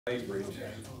Favorite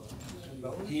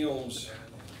hymns,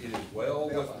 "It Is Well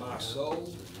With My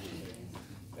Soul,"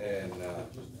 and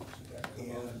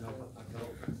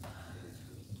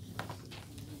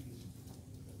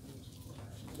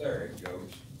there it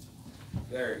goes.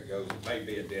 There it goes. It may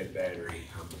be a dead battery.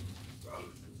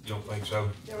 You don't think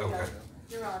so? There we go.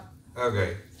 You're on.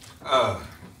 Okay.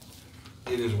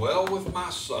 "It Is Well With My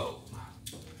Soul"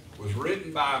 was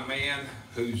written by a man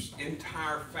whose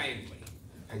entire family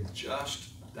had just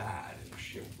died in a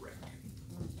shipwreck.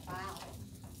 Wow.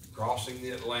 Crossing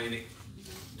the Atlantic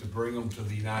to bring them to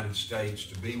the United States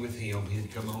to be with him. He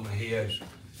had come on ahead,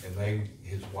 and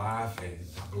his wife, and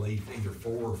I believe either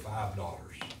 4 or 5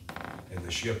 daughters. And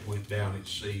the ship went down at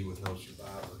sea with no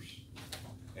survivors.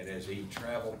 And as he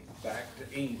traveled back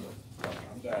to England,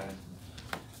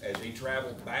 as he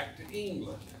traveled back to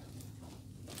England,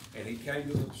 and he came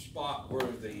to the spot where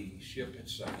the ship had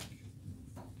sank,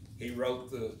 he wrote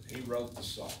the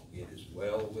song, "It Is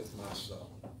Well With My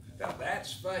Soul." Now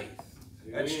that's faith.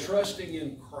 That's trusting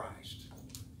in Christ.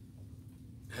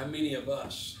 How many of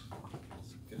us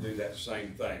can do that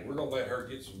same thing? We're going to let her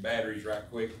get some batteries right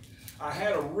quick. I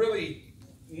had a really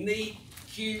neat,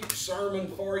 cute sermon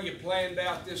for you planned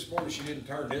out this morning. She didn't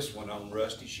turn this one on,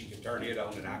 Rusty. She can turn it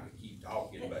on and I can keep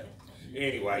talking. But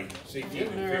anyway, see if you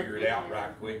can figure it out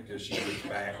right quick till she gets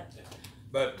back.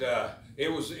 But it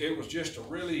was just a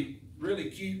really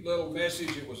cute little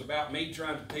message. It was about me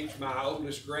trying to teach my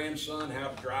oldest grandson how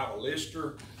to drive a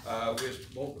lister.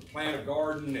 Wanted to plant a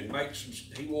garden and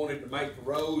he wanted to make the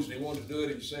rows and he wanted to do it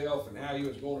himself and how he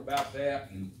was going about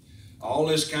that and all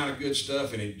this kind of good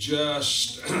stuff. And it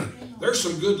just, there's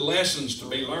some good lessons to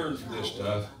be learned from this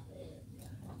stuff.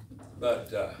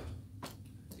 But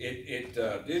it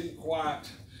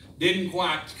didn't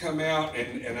quite come out,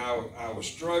 and I was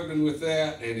struggling with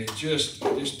that, and it just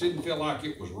didn't feel like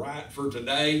it was right for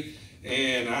today.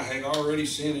 And I had already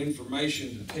sent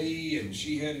information to T, and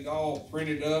she had it all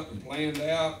printed up and planned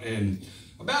out. And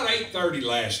about 8:30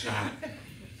 last night,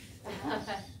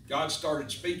 God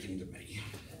started speaking to me,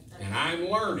 and I'm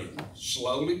learning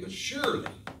slowly but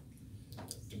surely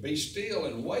to be still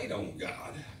and wait on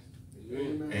God,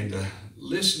 and to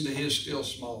listen to His still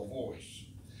small voice.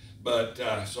 But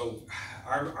so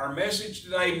our message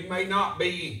today may not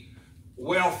be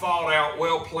well thought out,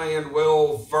 well planned,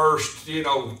 well versed,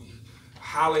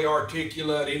 highly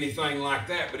articulate, anything like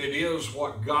that. But it is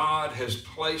what God has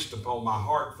placed upon my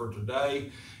heart for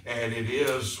today. And it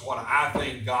is what I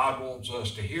think God wants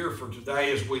us to hear for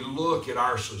today as we look at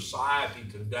our society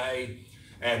today,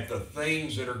 at the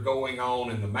things that are going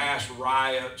on in the mass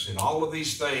riots and all of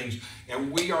these things.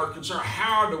 And we are concerned,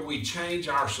 how do we change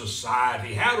our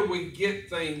society? How do we get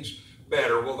things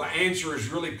better? Well, the answer is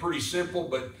really pretty simple,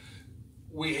 but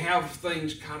we have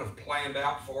things kind of planned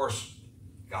out for us.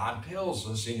 God tells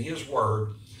us in His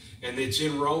Word, and it's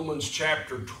in Romans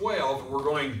chapter 12. We're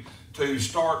going to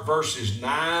start verses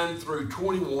 9 through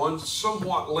 21,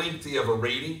 somewhat lengthy of a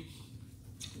reading.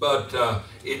 But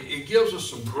it gives us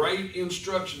some great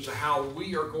instructions of how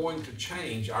we are going to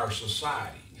change our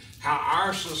society, how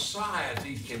our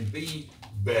society can be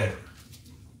better,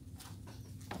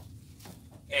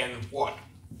 and what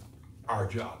our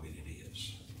job in it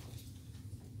is.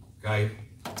 Okay?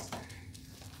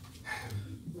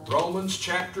 Romans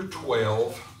chapter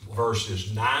 12,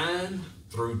 verses 9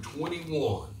 through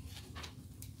 21.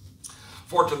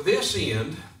 "For to this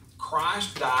end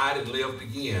Christ died and lived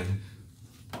again."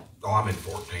 Oh, I'm in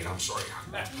 14. I'm sorry.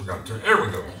 I forgot to turn. There we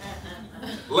go.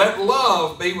 "Let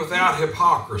love be without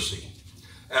hypocrisy.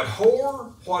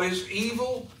 Abhor what is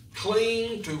evil.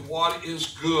 Cling to what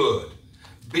is good.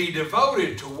 Be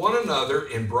devoted to one another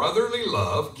in brotherly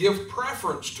love. Give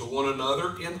preference to one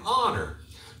another in honor.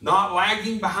 Not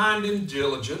lagging behind in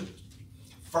diligence.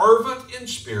 Fervent in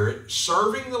spirit.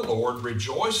 Serving the Lord.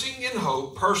 Rejoicing in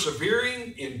hope.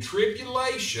 Persevering in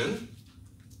tribulation.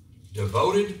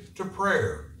 Devoted to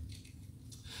prayer.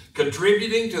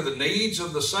 Contributing to the needs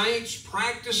of the saints,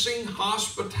 practicing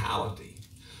hospitality.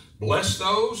 Bless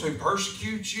those who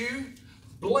persecute you.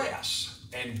 Bless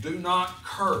and do not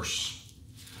curse.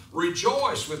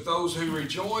 Rejoice with those who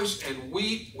rejoice and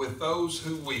weep with those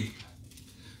who weep.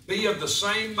 Be of the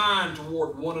same mind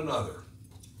toward one another.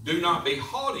 Do not be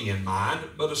haughty in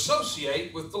mind, but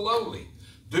associate with the lowly.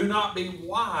 Do not be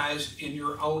wise in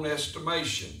your own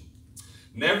estimation.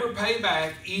 Never pay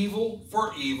back evil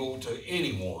for evil to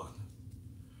anyone.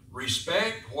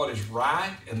 Respect what is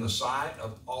right in the sight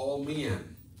of all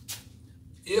men.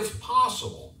 If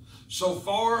possible, so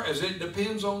far as it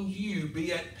depends on you,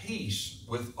 be at peace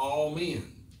with all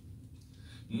men.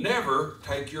 Never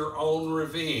take your own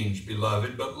revenge,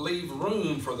 beloved, but leave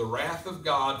room for the wrath of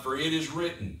God, for it is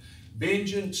written,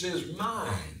 vengeance is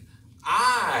mine,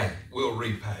 I will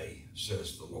repay,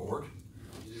 says the Lord.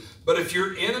 But if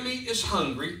your enemy is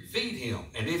hungry, feed him,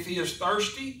 and if he is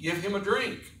thirsty, give him a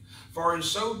drink. For in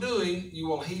so doing, you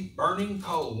will heap burning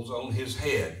coals on his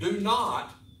head. Do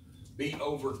not be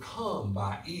overcome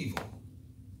by evil,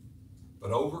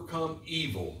 but overcome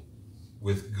evil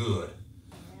with good.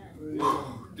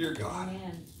 Dear God,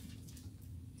 Amen.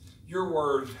 your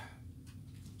word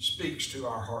speaks to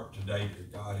our heart today, dear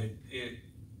God. It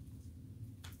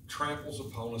tramples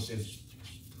upon us. It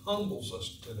humbles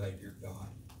us today, dear God,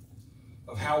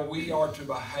 of how we are to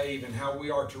behave and how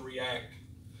we are to react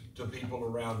to people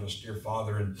around us, dear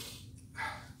Father, and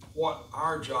what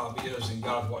our job is, and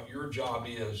God, what your job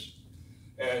is.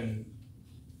 And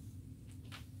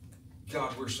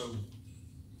God,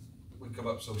 we come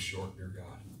up so short, dear God.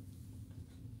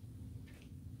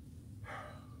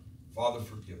 Father,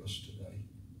 forgive us today.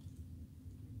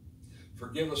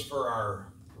 Forgive us for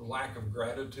our lack of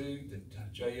gratitude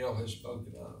that JL has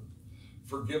spoken of.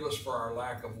 Forgive us for our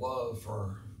lack of love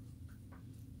for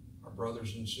our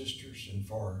brothers and sisters and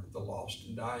for the lost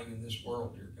and dying in this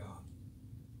world, dear God.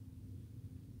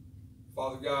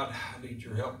 Father God, I need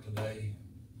your help today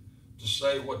to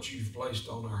say what you've placed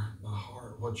on my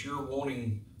heart, what you're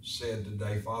wanting said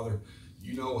today, Father.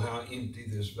 You know how empty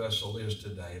this vessel is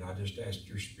today, and I just ask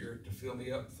your Spirit to fill me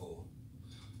up full.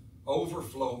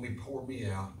 Overflow me, pour me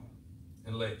out,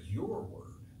 and let your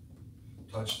word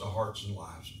touch the hearts and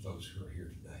lives of those who are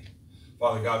here today.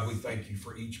 Father God, we thank you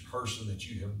for each person that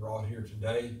you have brought here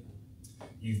today.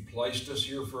 You've placed us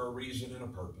here for a reason and a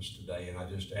purpose today, and I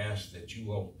just ask that you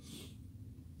will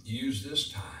use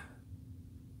this time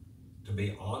to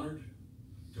be honored,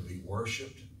 to be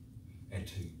worshiped, and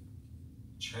to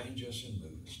change us and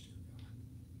move us, dear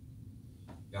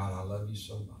God. God, I love you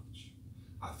so much.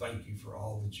 I thank you for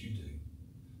all that you do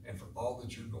and for all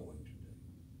that you're going to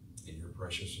do. In your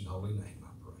precious and holy name, I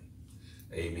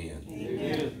pray. Amen.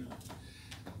 Amen.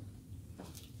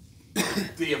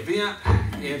 The event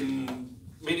in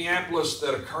Minneapolis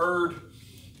that occurred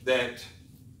that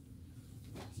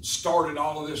started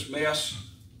all of this mess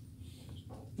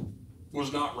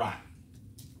was not right.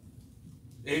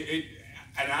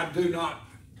 And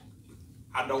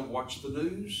I don't watch the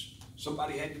news.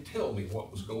 Somebody had to tell me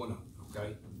what was going on,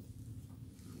 okay?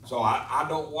 So I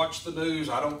don't watch the news.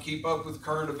 I don't keep up with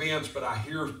current events, but I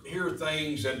hear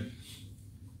things, and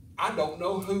I don't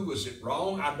know who was at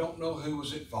wrong. I don't know who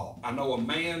was at fault. I know a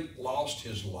man lost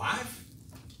his life,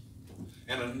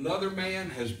 and another man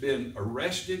has been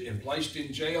arrested and placed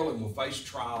in jail and will face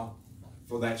trial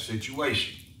for that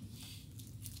situation.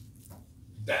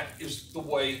 That is the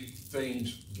way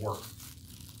things work.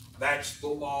 That's the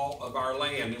law of our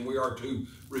land, and we are to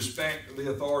respect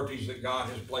the authorities that God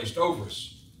has placed over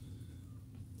us.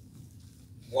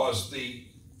 Was the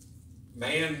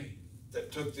man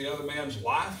that took the other man's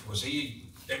life, was he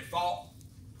at fault?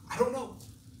 I don't know.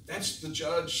 That's the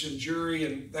judge and jury,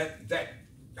 and that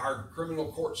our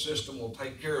criminal court system will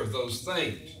take care of those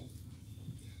things.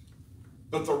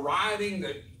 But the rioting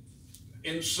that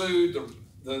ensued,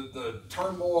 the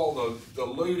turmoil, the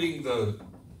looting, the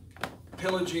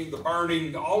pillaging, the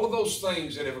burning, all of those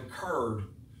things that have occurred,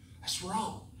 that's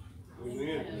wrong.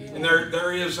 Amen. And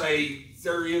there is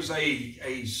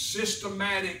a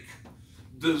systematic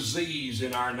disease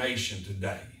in our nation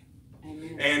today.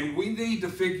 Amen. And we need to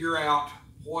figure out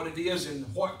what it is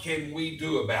and what can we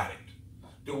do about it.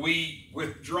 Do we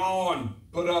withdraw and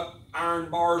put up iron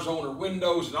bars on our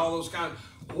windows and all those kinds?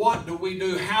 What do we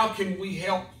do? How can we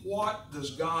help? What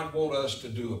does God want us to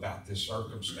do about this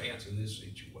circumstance and this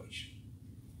situation?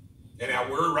 And now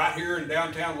we're right here in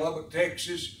downtown Lubbock,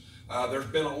 Texas. There's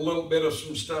been a little bit of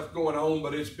some stuff going on,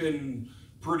 but it's been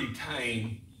pretty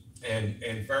tame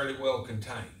and fairly well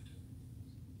contained.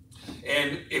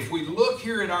 And if we look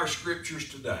here at our scriptures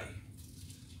today,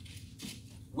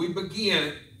 we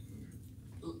begin,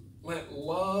 let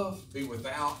love be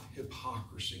without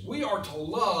hypocrisy. We are to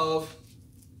love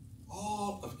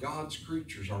all of God's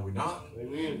creatures, are we not?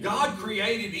 Amen. God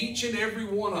created each and every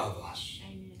one of us.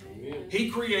 Amen. He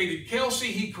created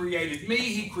Kelsey, he created me,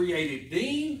 he created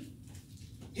Dean,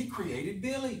 he created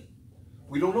Billy.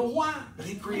 We don't know why, but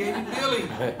he created Billy.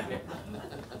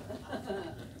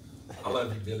 I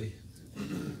love you, Billy.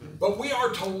 But we are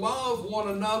to love one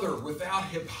another without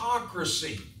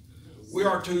hypocrisy. We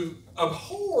are to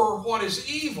abhor what is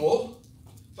evil,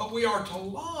 but we are to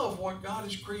love what God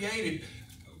has created.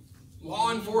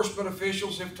 Law enforcement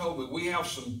officials have told me we have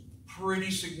some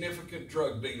pretty significant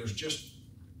drug dealers just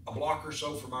a block or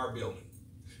so from our building.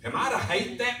 Am I to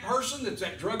hate that person that's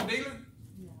that drug dealer?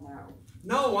 No.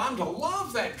 No, I'm to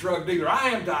love that drug dealer. I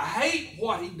am to hate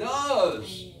what he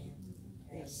does.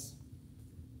 Yes.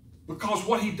 Because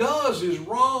what he does is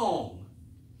wrong.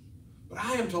 But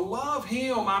I am to love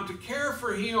him. I'm to care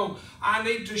for him. I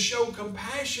need to show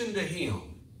compassion to him.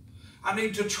 I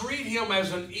need to treat him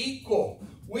as an equal.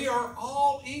 We are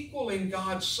all equal in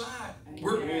God's sight.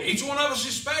 Each one of us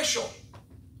is special.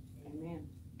 Amen.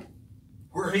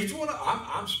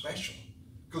 I'm special.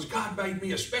 Because God made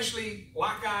me especially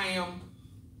like I am.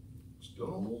 Still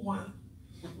don't know why.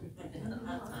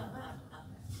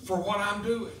 For what I'm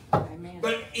doing. Amen.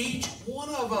 But each one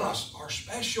of us are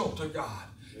special to God.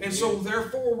 And so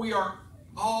therefore we are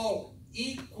all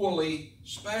equally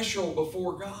special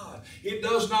before God. It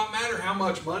does not matter how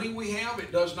much money we have.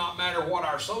 It does not matter what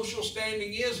our social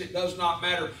standing is. It does not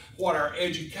matter what our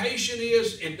education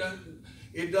is.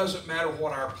 It doesn't matter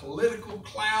what our political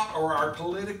clout or our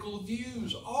political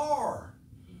views are.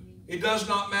 It does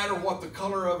not matter what the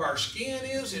color of our skin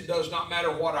is. It does not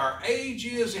matter what our age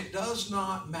is. It does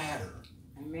not matter.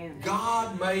 Amen.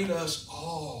 God made us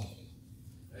all.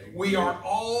 We are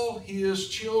all His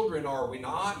children, are we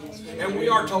not? Yes, and we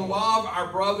are to love our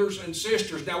brothers and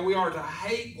sisters. Now we are to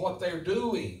hate what they're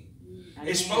doing. Amen.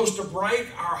 It's supposed to break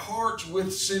our hearts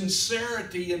with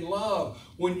sincerity and love.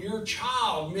 When your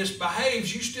child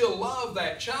misbehaves, you still love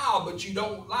that child, but you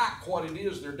don't like what it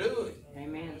is they're doing.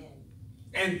 Amen.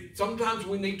 And sometimes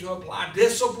we need to apply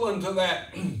discipline to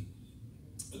that.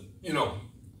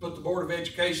 Put the Board of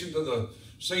Education to the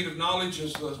seat of knowledge,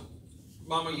 as the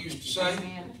Mama used to say.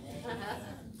 Amen.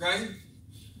 Okay?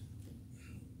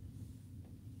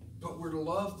 But we're to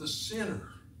love the sinner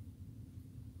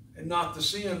and not the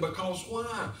sin, because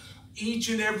why? Each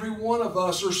and every one of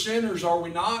us are sinners, are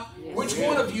we not? Yes. Which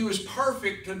one of you is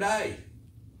perfect today?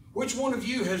 Which one of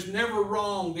you has never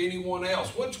wronged anyone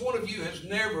else? Which one of you has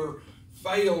never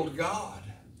failed God?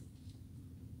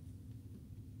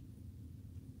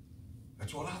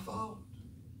 That's what I thought.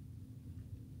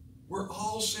 We're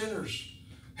all sinners.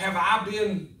 Have I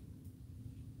been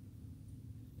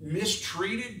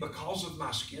mistreated because of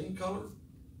my skin color?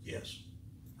 Yes,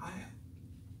 I have.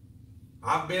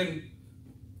 I've been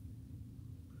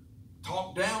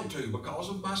talked down to because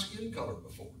of my skin color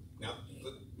before. Now,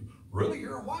 really,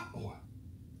 you're a white boy?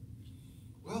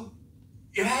 Well,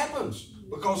 it happens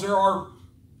because there are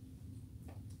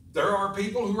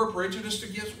people who are prejudiced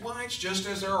against whites, just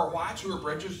as there are whites who are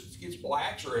prejudiced against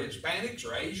blacks or Hispanics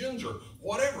or Asians or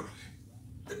whatever.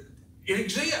 It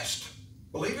exists,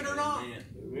 believe it or not.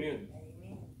 Amen.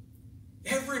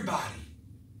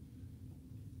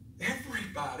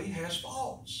 Everybody has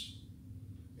faults.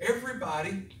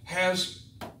 Everybody has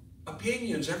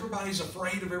opinions. Everybody's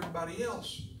afraid of everybody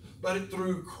else. But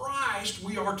through Christ,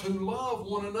 we are to love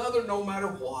one another no matter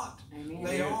what Amen.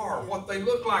 they are, what they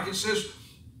look like. It says,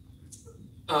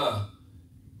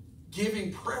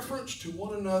 giving preference to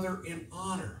one another in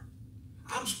honor.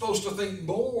 I'm supposed to think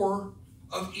more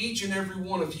of each and every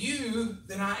one of you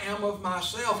than I am of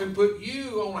myself, and put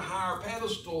you on a higher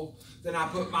pedestal than I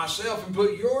put myself, and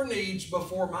put your needs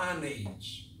before my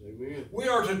needs. Amen. We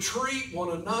are to treat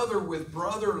one another with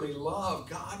brotherly love.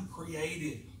 God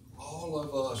created all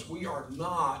of us. We are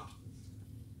not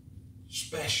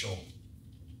special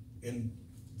in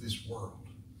this world.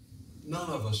 None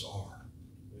of us are.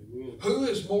 Amen. Who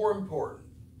is more important,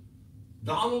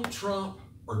 Donald Trump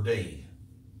or Dean?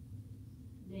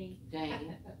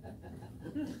 Dean.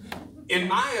 In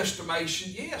my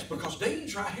estimation, yes, because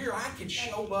Dean's right here. I can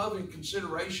show love and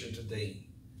consideration to Dean.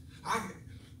 I'm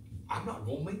not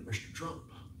going to meet Mr. Trump.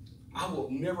 I will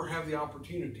never have the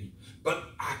opportunity,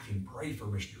 but I can pray for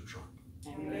Mr. Trump.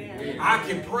 Amen. I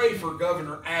can pray for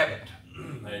Governor Abbott.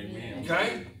 Amen.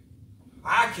 Okay?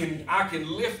 I can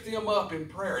lift them up in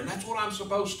prayer, and that's what I'm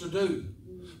supposed to do.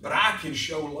 But I can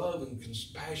show love and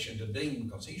compassion to Dean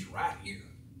because he's right here.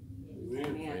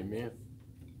 Amen. Amen.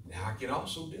 Now, I can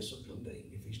also discipline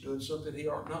Dean if he's doing something he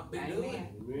ought not be doing.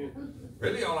 Amen.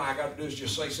 Really, all I got to do is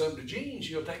just say something to Jean.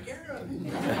 She'll take care of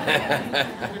it.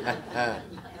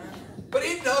 But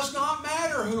it does not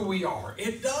matter who we are.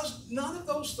 None of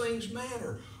those things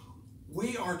matter.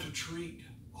 We are to treat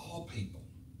all people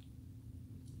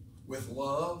with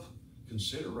love,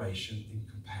 consideration, and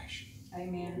compassion.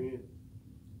 Amen.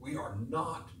 We are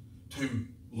not to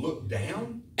look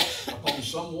down upon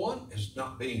someone as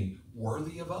not being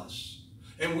worthy of us.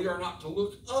 And we are not to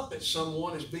look up at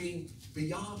someone as being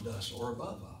beyond us or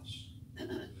above us.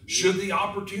 Should the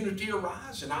opportunity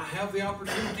arise and I have the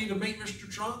opportunity to meet Mr.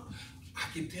 Trump, I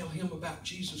can tell him about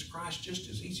Jesus Christ just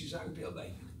as easy as I can tell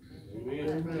David.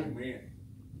 Amen. Amen.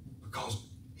 Because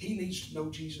he needs to know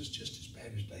Jesus just as bad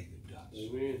that as David does.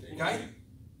 Amen. Okay?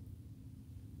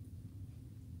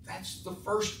 That's the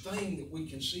first thing that we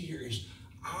can see here is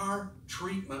our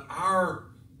treatment, our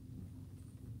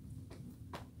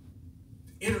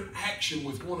interaction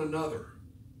with one another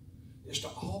is to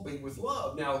all be with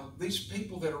love. Now, these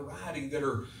people that are rioting, that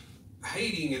are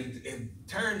hating and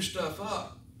tearing stuff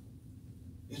up,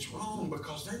 it's wrong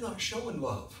because they're not showing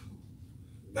love.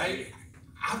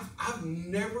 I've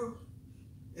never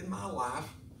in my life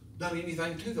done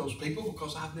anything to those people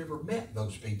because I've never met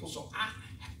those people. So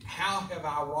how have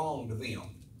I wronged them?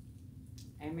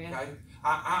 Amen. Okay?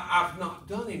 I've not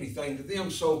done anything to them.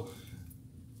 So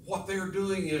what they're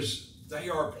doing is they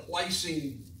are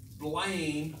placing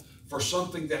blame for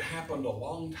something that happened a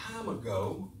long time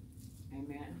ago.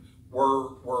 Amen.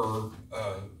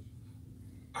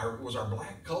 Was our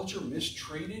black culture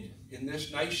mistreated in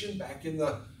this nation back in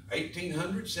the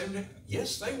 1800s, 1700s?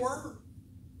 Yes, they were.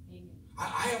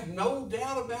 I have no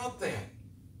doubt about that.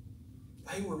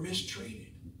 They were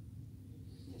mistreated.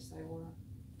 Yes, they were.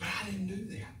 But I didn't do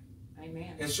that.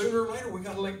 Amen. And sooner or later, we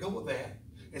got to let go of that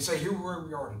and say, here where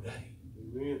we are today.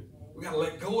 Amen. We got to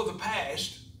let go of the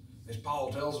past, as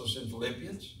Paul tells us in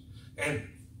Philippians, and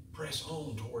press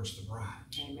on towards the bride.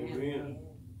 Amen.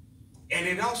 And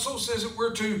it also says that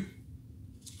we're to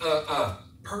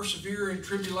persevere in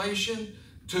tribulation,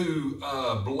 to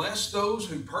bless those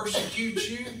who persecute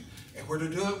you, and we're to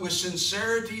do it with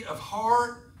sincerity of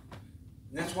heart.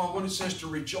 And that's why when it says to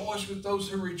rejoice with those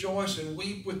who rejoice and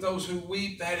weep with those who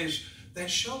weep, that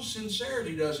shows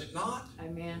sincerity, does it not?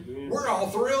 Amen. We're all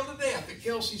thrilled to death that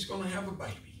Kelsey's going to have a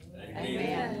baby.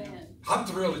 Amen. I'm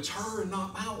thrilled it's her and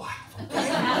not my wife.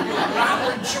 Okay?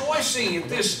 I'm rejoicing at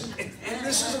this, and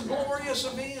this is a glorious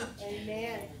event.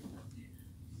 Amen.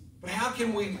 But how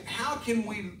can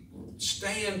we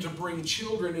stand to bring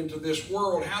children into this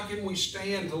world? How can we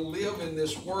stand to live in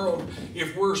this world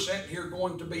if we're sitting here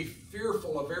going to be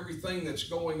fearful of everything that's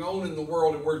going on in the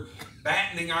world, and we're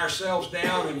battening ourselves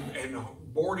down and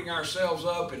boarding ourselves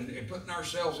up and putting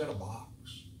ourselves in a box?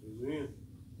 Amen.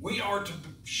 We are to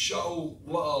show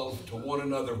love to one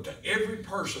another, to every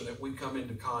person that we come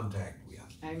into contact with.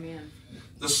 Amen.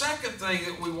 The second thing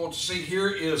that we want to see here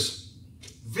is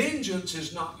vengeance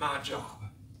is not my job.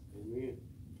 Amen.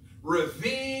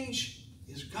 Revenge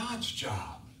is God's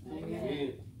job.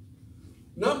 Amen.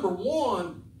 Number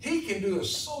one, He can do a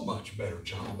so much better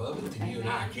job of it than you and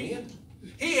I can.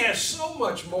 He has so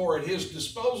much more at His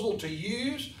disposal to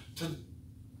use to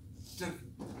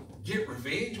get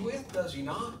revenge with, does He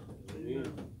not?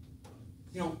 Amen.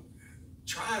 You know,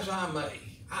 try as I may,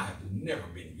 I have never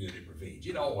been good at revenge.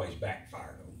 It always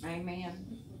backfired on me.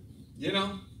 Amen. You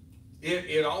know,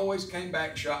 it always came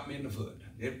back and shot me in the foot.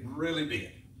 It really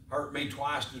did. Hurt me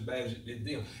twice as bad as it did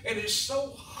them. And it's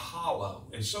so hollow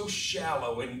and so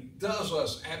shallow and does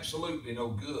us absolutely no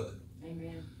good.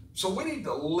 Amen. So we need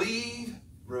to leave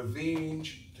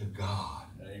revenge to God.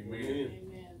 Amen.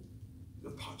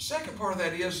 The second part of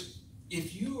that is,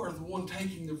 if you are the one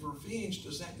taking the revenge,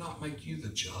 does that not make you the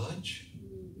judge?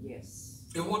 Yes.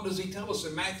 And what does He tell us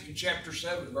in Matthew chapter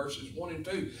 7, verses 1 and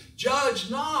 2?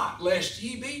 Judge not, lest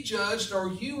ye be judged, or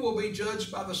you will be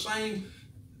judged by the same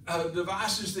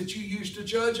devices that you used to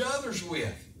judge others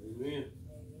with. Amen.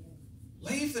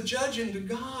 Leave the judging to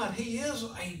God. He is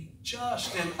a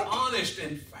just and honest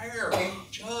and fair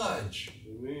judge.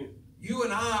 Amen. You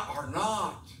and I are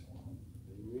not.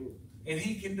 Amen. And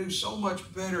He can do so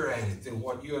much better at it than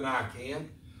what you and I can.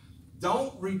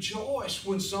 Don't rejoice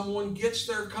when someone gets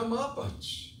their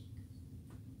comeuppance.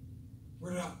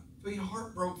 We're not be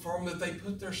heartbroken for them that they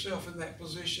put themselves in that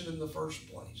position in the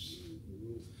first place.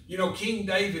 You know, King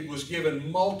David was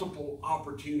given multiple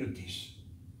opportunities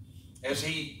as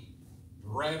he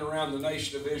ran around the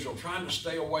nation of Israel trying to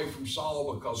stay away from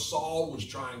Saul because Saul was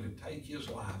trying to take his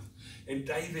life. And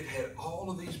David had all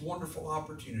of these wonderful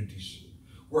opportunities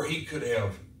where he could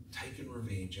have taken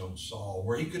revenge on Saul,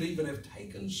 where he could even have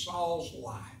taken Saul's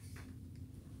life.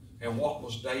 And what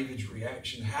was David's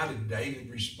reaction? How did David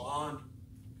respond?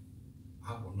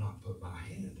 I will not put my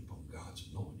hand upon God's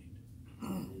anointed.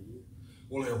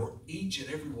 Well, are each and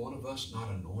every one of us not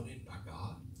anointed by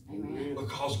God? Amen.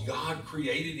 Because God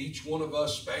created each one of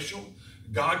us special.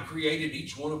 God created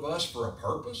each one of us for a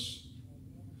purpose.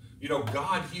 You know,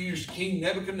 God used King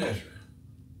Nebuchadnezzar,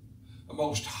 a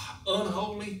most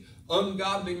unholy,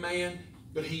 ungodly man,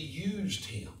 but He used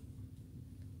him.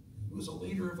 He was a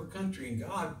leader of a country, and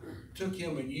God took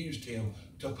him and used him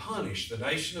to punish the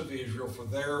nation of Israel for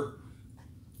their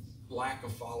lack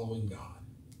of following God.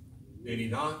 Did He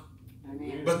not?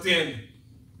 Amen. But then,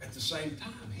 at the same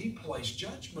time, He placed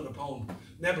judgment upon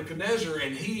Nebuchadnezzar,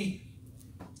 and he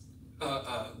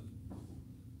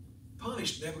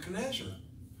punished Nebuchadnezzar.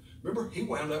 Remember, he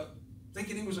wound up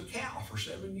thinking he was a cow for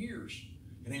 7 years.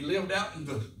 And he lived out in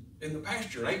the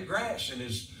pasture and ate grass, and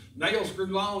his nails grew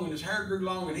long and his hair grew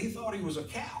long, and he thought he was a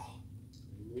cow.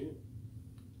 Amen.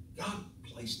 God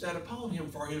placed that upon him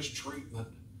for his treatment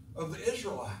of the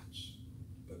Israelites.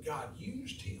 But God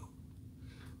used him.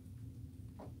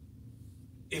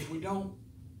 If we don't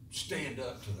stand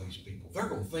up to these people, they're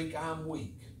going to think I'm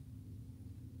weak.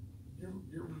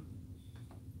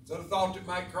 Is that a thought that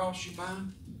might cross your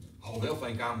mind? Oh, they'll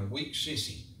think I'm a weak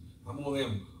sissy. I'm one of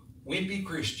them wimpy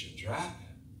Christians, right?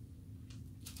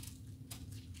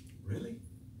 Really?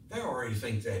 They already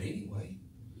think that anyway.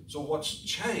 So what's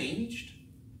changed?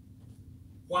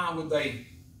 Why would they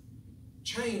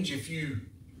change if you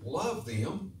love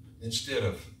them instead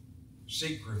of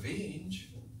seek revenge?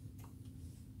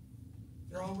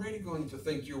 They're already going to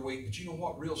think you're weak. But you know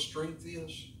what real strength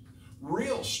is?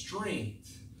 Real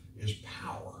strength is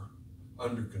power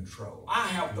under control. I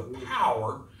have the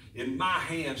power in my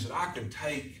hands that I could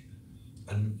take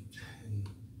a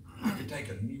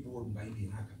newborn baby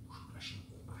and I could crush it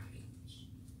with my hands.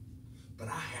 But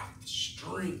I have the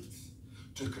strength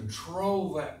to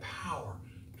control that power,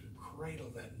 to cradle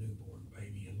that newborn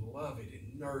baby and love it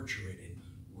and nurture it and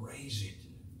raise it.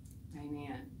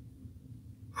 Amen.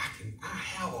 I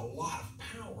have a lot of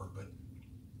power, but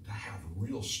to have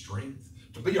real strength,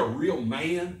 to be a real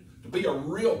man, to be a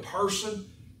real person,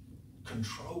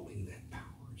 controlling that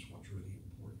power is what's really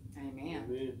important. Amen.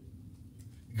 Amen.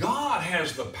 God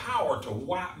has the power to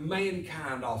wipe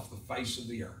mankind off the face of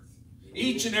the earth.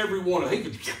 Each and every one of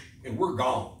them, and we're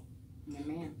gone.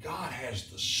 Amen. God has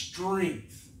the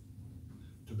strength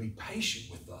to be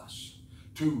patient with us,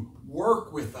 to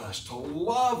work with us, to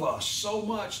love us so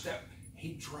much that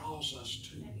He draws us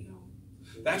to Him.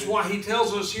 That's why He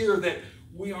tells us here that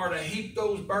we are to heap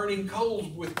those burning coals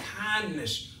with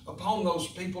kindness upon those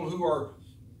people who are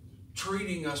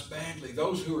treating us badly,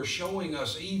 those who are showing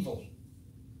us evil.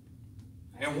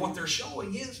 And what they're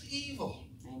showing is evil.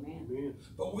 Amen.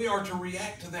 But we are to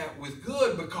react to that with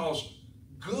good, because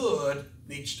good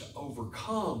needs to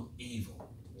overcome evil.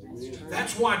 That's true.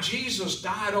 That's why Jesus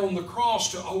died on the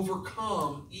cross, to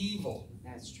overcome evil.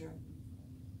 That's true.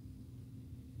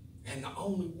 And the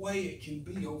only way it can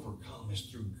be overcome is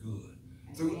through good.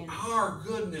 Amen. Through our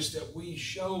goodness that we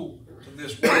show to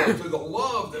this world, through the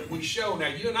love that we show. Now,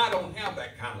 you and I don't have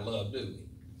that kind of love, do we?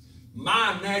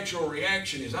 My natural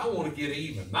reaction is I want to get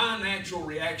even. My natural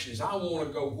reaction is I want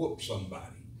to go whoop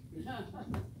somebody.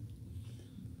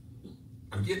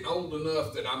 I'm getting old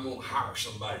enough that I'm going to hire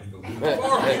somebody to go do it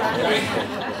for me,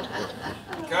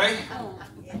 okay?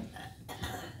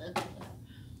 Okay?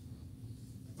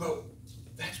 But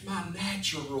that's my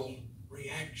natural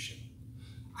reaction.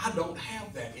 I don't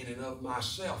have that in and of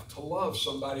myself to love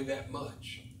somebody that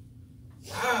much.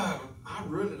 I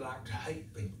really like to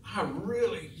hate people. I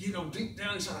really, deep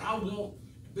down inside, I want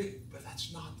to be, but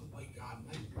that's not the way God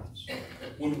made us.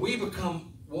 When we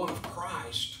become one of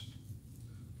Christ,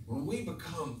 when we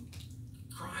become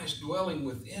Christ dwelling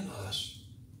within us,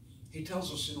 He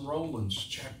tells us in Romans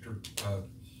chapter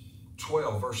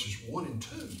 12, verses 1 and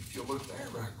 2. If you look there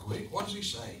right quick, what does He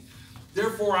say?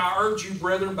 Therefore, I urge you,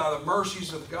 brethren, by the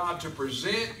mercies of God, to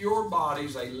present your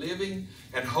bodies a living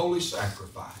and holy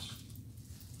sacrifice,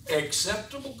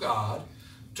 acceptable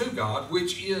to God,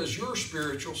 which is your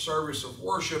spiritual service of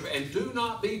worship. And do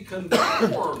not be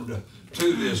conformed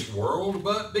to this world,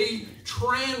 but be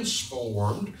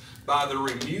transformed by the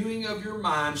renewing of your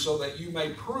mind, so that you may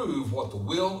prove what the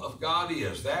will of God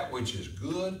is, that which is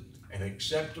good and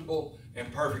acceptable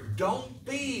and perfect. Don't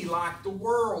be like the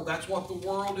world. That's what the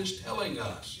world is telling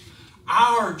us.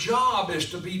 Our job is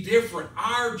to be different.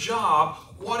 Our job,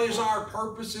 what is our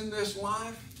purpose in this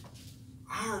life?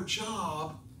 Our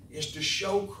job is to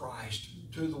show Christ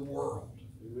to the world.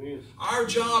 Amen. Our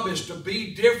job is to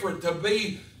be different, to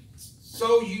be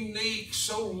so unique,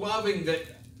 so loving that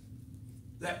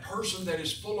that person that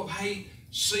is full of hate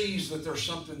sees that there's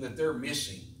something that they're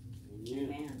missing.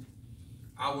 Amen.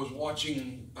 I was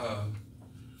watching, I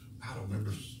don't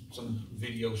remember, some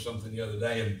video, something the other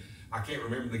day, and I can't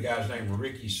remember the guy's name,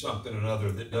 Ricky something or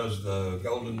another, that does the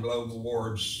Golden Globe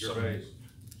Awards.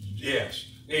 Yes.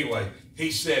 Anyway, he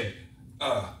said,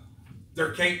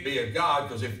 there can't be a God,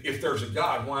 because if there's a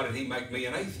God, why did He make me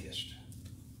an atheist?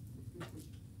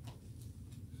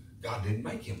 God didn't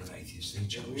make him an atheist. He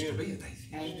chose to be an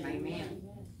atheist. Amen.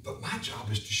 But my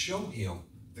job is to show him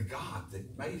the God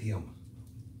that made him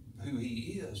who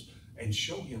He is, and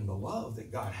show him the love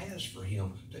that God has for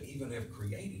him to even have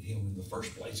created him in the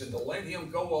first place, and to let him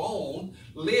go on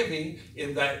living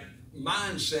in that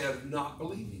mindset of not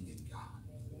believing in God.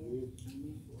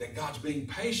 that God's being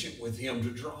patient with him to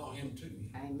draw him to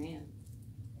him. Amen.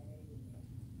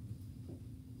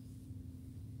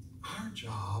 Our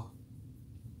job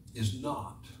is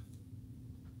not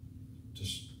to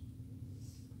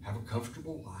have a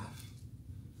comfortable life,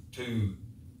 to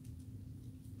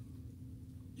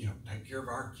take care of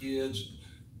our kids,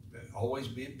 always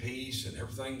be at peace and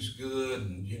everything's good,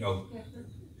 and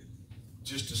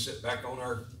just to sit back on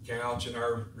our couch and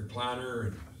our recliner.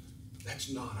 And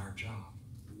that's not our job.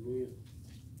 Amen.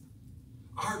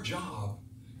 Our job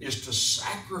is to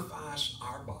sacrifice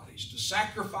our bodies, to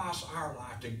sacrifice our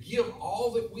life, to give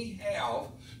all that we have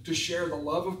to share the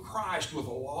love of Christ with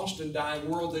a lost and dying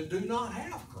world that do not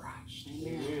have Christ.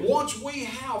 Amen. Once we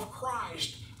have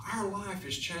Christ, our life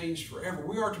is changed forever.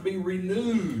 We are to be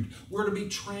renewed. We're to be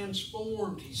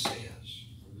transformed, he says.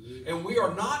 And we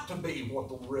are not to be what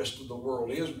the rest of the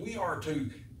world is. We are to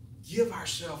give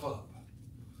ourselves up.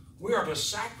 We are to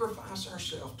sacrifice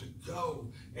ourselves to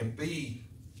go and be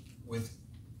with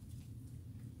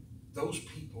those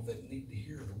people that need to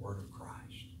hear the word of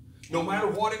Christ. No matter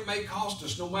what it may cost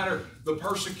us, no matter the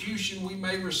persecution we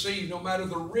may receive, no matter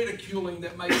the ridiculing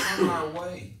that may come our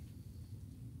way.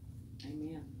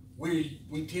 Amen.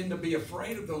 We tend to be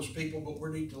afraid of those people, but we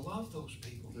need to love those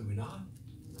people, do we not?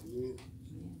 Amen.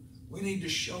 We need to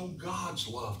show God's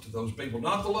love to those people.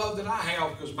 Not the love that I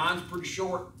have, because mine's pretty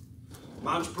short.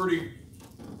 Mine's pretty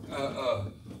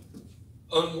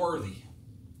unworthy.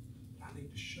 I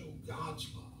need to show God's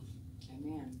love.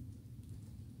 Amen.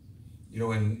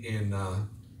 In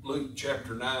Luke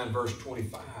chapter 9, verse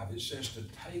 25, it says to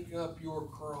take up your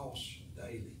cross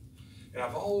daily. And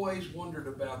I've always wondered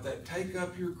about that. Take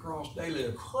up your cross daily.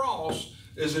 A cross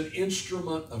is an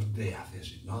instrument of death,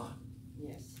 is it not?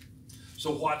 Yes. So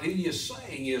what he is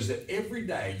saying is that every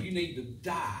day you need to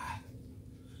die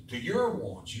to your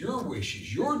wants, your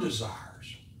wishes, your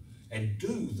desires, and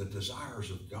do the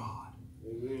desires of God.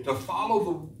 Amen. To follow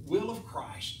the will of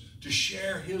Christ, to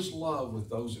share his love with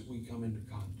those that we come into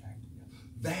contact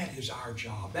with. That is our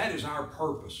job. That is our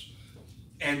purpose.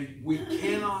 And we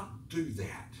cannot do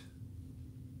that.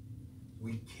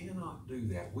 We cannot do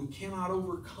that. We cannot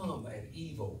overcome that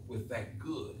evil with that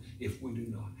good if we do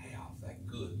not have that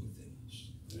good within us.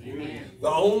 Amen. The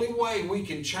only way we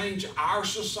can change our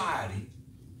society,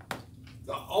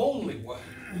 the only way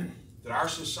that our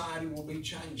society will be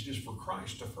changed is for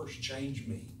Christ to first change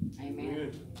me.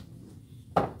 Amen.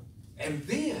 And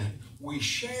then we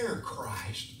share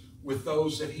Christ with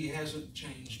those that he hasn't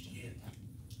changed yet.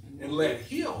 And let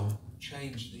him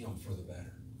change them for the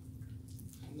better.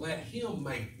 Let him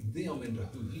make them into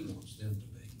who he wants them to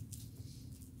be.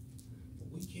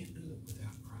 But we can't do it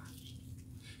without Christ.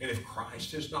 And if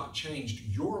Christ has not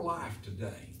changed your life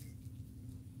today,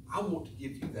 I want to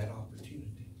give you that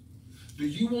opportunity. Do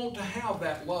you want to have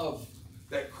that love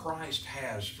that Christ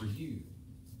has for you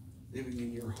living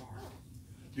in your heart?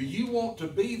 Do you want to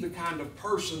be the kind of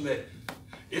person that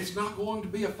it's not going to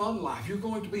be a fun life? You're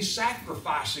going to be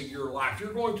sacrificing your life.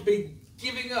 You're going to be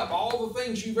giving up all the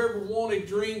things you've ever wanted,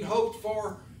 dreamed, hoped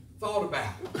for, thought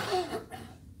about.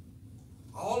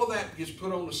 All of that gets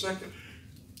put on the second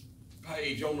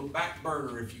page, on the back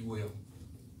burner, if you will.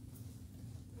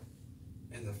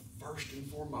 And the first and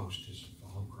foremost is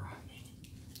follow Christ.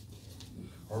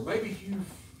 Or maybe you've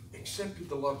accepted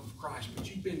the love of Christ, but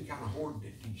you've been kind of hoarding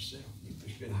it to yourself. You've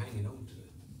just been hanging on to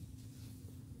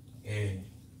it. And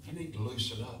you need to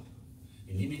loosen up.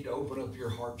 And you need to open up your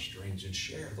heartstrings and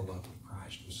share the love of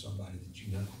Christ with somebody that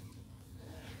you know.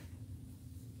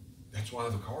 That's why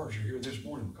the cars are here this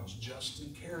morning, because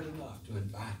Justin cared enough to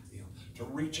invite them, to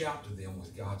reach out to them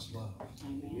with God's love.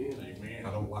 Amen. Amen.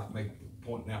 I don't like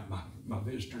pointing out my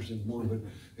visitors in the morning, but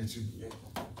it's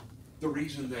the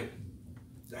reason that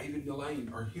David and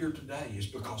Elaine are here today is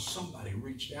because somebody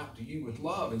reached out to you with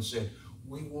love and said,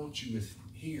 we want you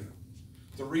here.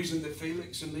 The reason that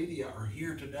Felix and Lydia are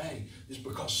here today is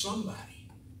because somebody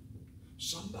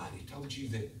told you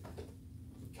that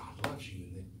God loves you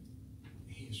and that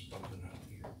he has spoken up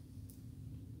here.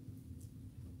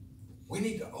 We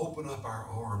need to open up our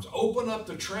arms, open up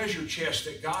the treasure chest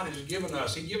that God has given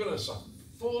us. He's given us a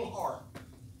full heart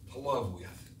to love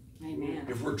with. Amen.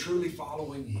 If we're truly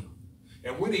following him.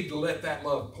 And we need to let that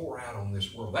love pour out on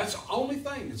this world. That's the only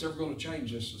thing that's ever going to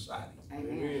change this society.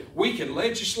 Amen. We can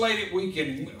legislate it, we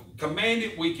can command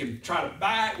it, we can try to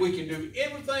buy it, we can do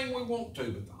everything we want to,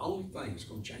 but the only thing that's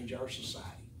going to change our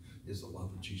society is the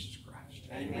love of Jesus Christ.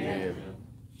 Amen.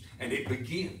 And it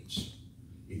begins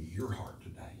in your heart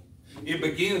today. It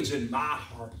begins in my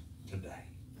heart today.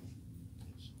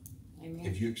 Amen.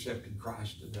 Have you accepted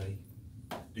Christ today?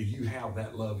 Do you have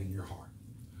that love in your heart?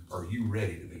 Or are you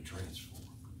ready to be transformed?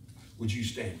 Would you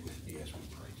stand with me as we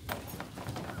pray today?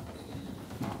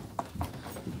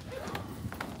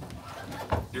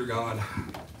 Dear God,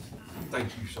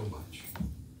 thank you so much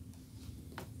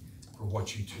for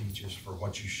what you teach us, for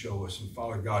what you show us. And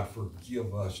Father God,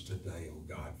 forgive us today, oh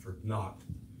God, for not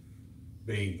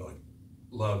being the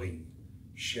loving,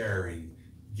 sharing,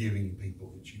 giving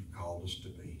people that you've called us to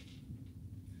be.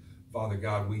 Father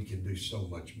God, we can do so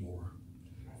much more.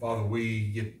 Father, we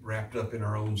get wrapped up in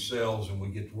our own selves and we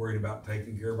get worried about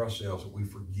taking care of ourselves and we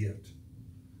forget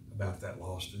about that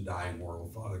lost and dying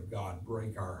world. Father God,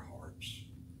 break our hearts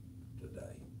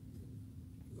today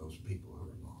for those people who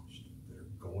are lost, that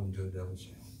are going to a devil's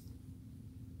hell.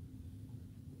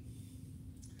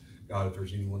 God, if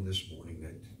there's anyone this morning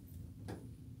that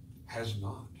has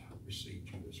not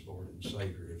received you as Lord and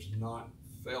Savior, has not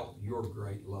felt your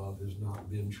great love, has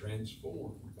not been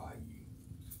transformed by you,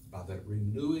 by that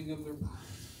renewing of their mind,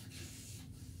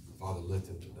 Father, let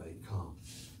them today come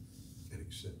and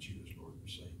accept you as Lord and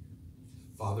Savior.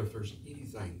 Father, if there's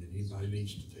anything that anybody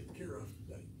needs to take care of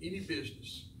today, any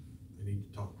business they need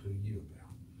to talk to you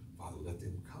about, Father, let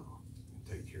them come and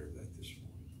take care of that this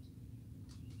morning.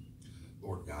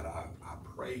 Lord God, I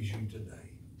praise you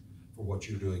today for what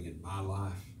you're doing in my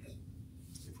life and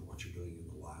for what you're doing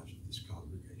in the lives of this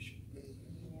congregation.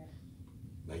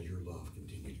 May your love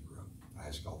continue to grow. I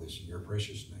ask all this in your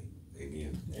precious name.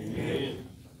 Amen. Amen.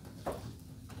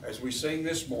 As we sing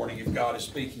this morning, if God is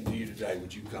speaking to you today,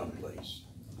 would you come, please?